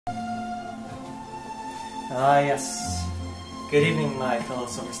Yes. Good evening, my fellow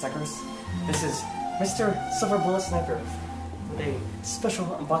Silver Stackers. This is MrSilverBulletSniper with a special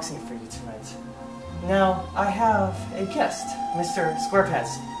unboxing for you tonight. Now, I have a guest, Mr.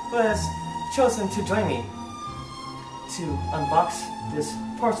 Squarepants, who has chosen to join me to unbox this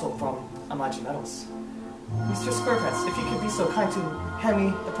parcel from Amaji Metals. Mr. Squarepants, if you could be so kind to hand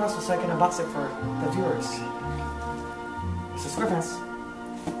me the parcel so I can unbox it for the viewers. Mr. Squarepants,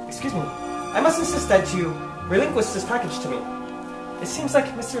 excuse me, I must insist that you relinquish this package to me. It seems like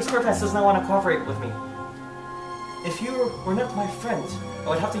Mr. Squarepants does not want to cooperate with me. If you were not my friend, I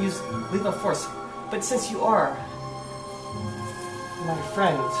would have to use lethal force. But since you are my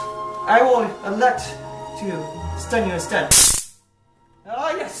friend, I will elect to stun you instead.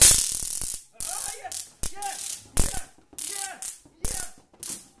 Ah, yes! Ah, yes! Yes! Yes!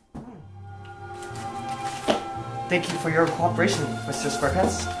 Yes! Thank you for your cooperation, Mr.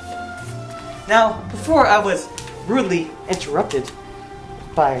 Squarepants. Now, before I was rudely interrupted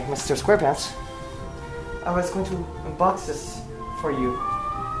by Mr. Squarepants, I was going to unbox this for you.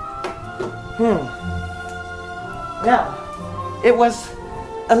 Now, it was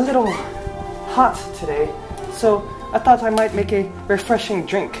a little hot today, so I thought I might make a refreshing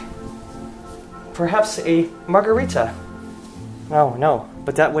drink. Perhaps a margarita. Oh no,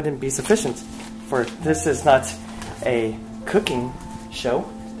 but that wouldn't be sufficient, for this is not a cooking show.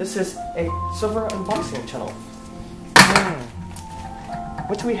 This is a silver unboxing channel.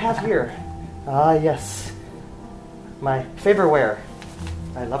 What do we have here? Ah, yes. My favorite.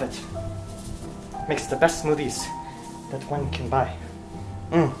 I love it. Makes the best smoothies that one can buy.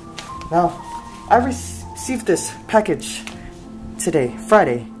 Now, I received this package today,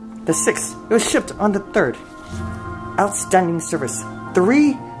 Friday, the 6th. It was shipped on the 3rd. Outstanding service.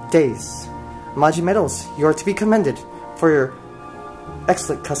 3 days. Amaji Metals, you are to be commended for your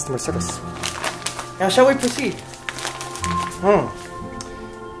excellent customer service. Now, shall we proceed?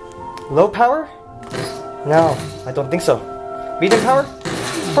 Low power? No, I don't think so. Medium power?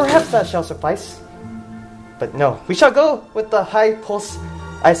 Perhaps that shall suffice. But no, we shall go with the high pulse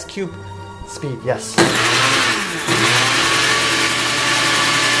ice cube speed, yes.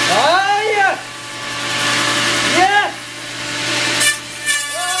 Ah, yes! Yes!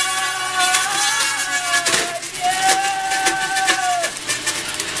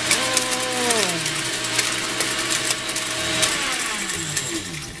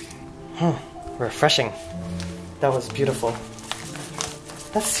 Refreshing. That was beautiful.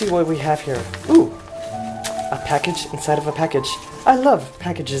 Let's see what we have here. Ooh! A package inside of a package. I love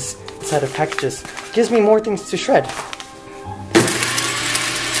packages inside of packages. Gives me more things to shred.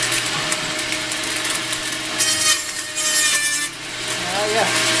 Yeah.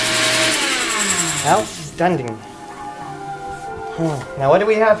 Outstanding. Now what do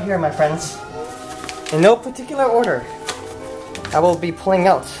we have here, my friends? In no particular order, I will be pulling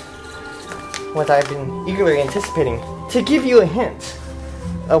out what I've been eagerly anticipating. To give you a hint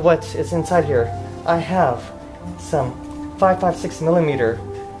of what is inside here, I have some 5.56mm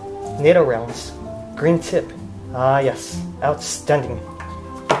NATO rounds, green tip. Ah, yes, outstanding.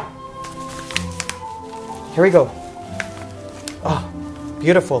 Here we go. Oh,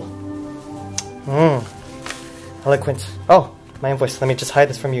 beautiful. Eloquent. Oh, my invoice. Let me just hide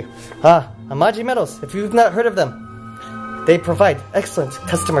this from you. Ah, Amaji Metals. If you've not heard of them, they provide excellent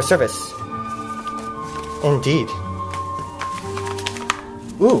customer service. Indeed.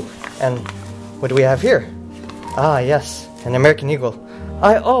 Ooh, and what do we have here? Ah, yes, an American Eagle.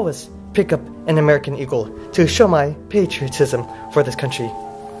 I always pick up an American Eagle to show my patriotism for this country.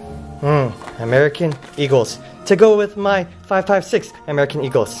 American Eagles. To go with my 5.56 American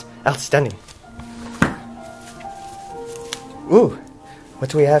Eagles. Outstanding. Ooh,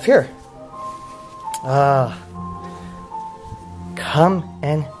 what do we have here? Ah, come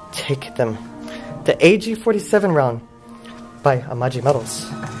and take them. The AG-47 round by Amaji Metals.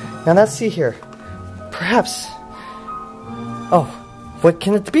 Now let's see here. Perhaps... Oh, what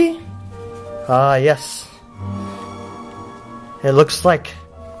can it be? Ah, yes. It looks like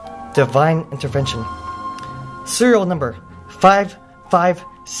Divine Intervention. Serial number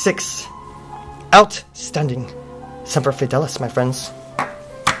 556. Outstanding. Semper Fidelis, my friends.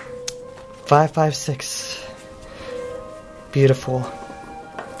 556. Beautiful.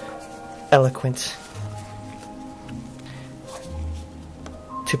 Eloquent.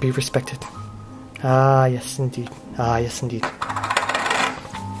 To be respected. Ah, yes, indeed. Ah, yes, indeed.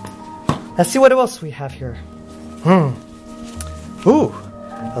 Let's see what else we have here. Ooh,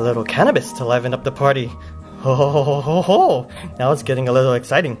 a little cannabis to liven up the party. Ho ho ho ho ho ho! Now it's getting a little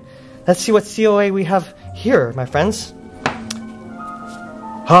exciting. Let's see what COA we have here, my friends.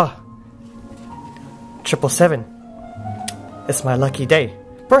 777. It's my lucky day.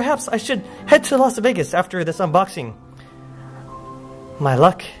 Perhaps I should head to Las Vegas after this unboxing. My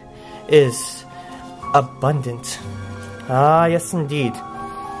luck is abundant. Ah, yes indeed.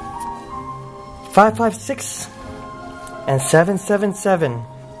 556 and 777.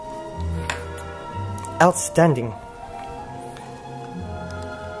 Outstanding.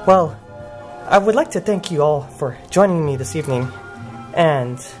 Well, I would like to thank you all for joining me this evening,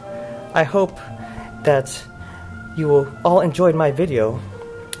 and I hope that you will all enjoyed my video.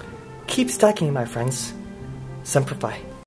 Keep stacking, my friends. Semper Fi.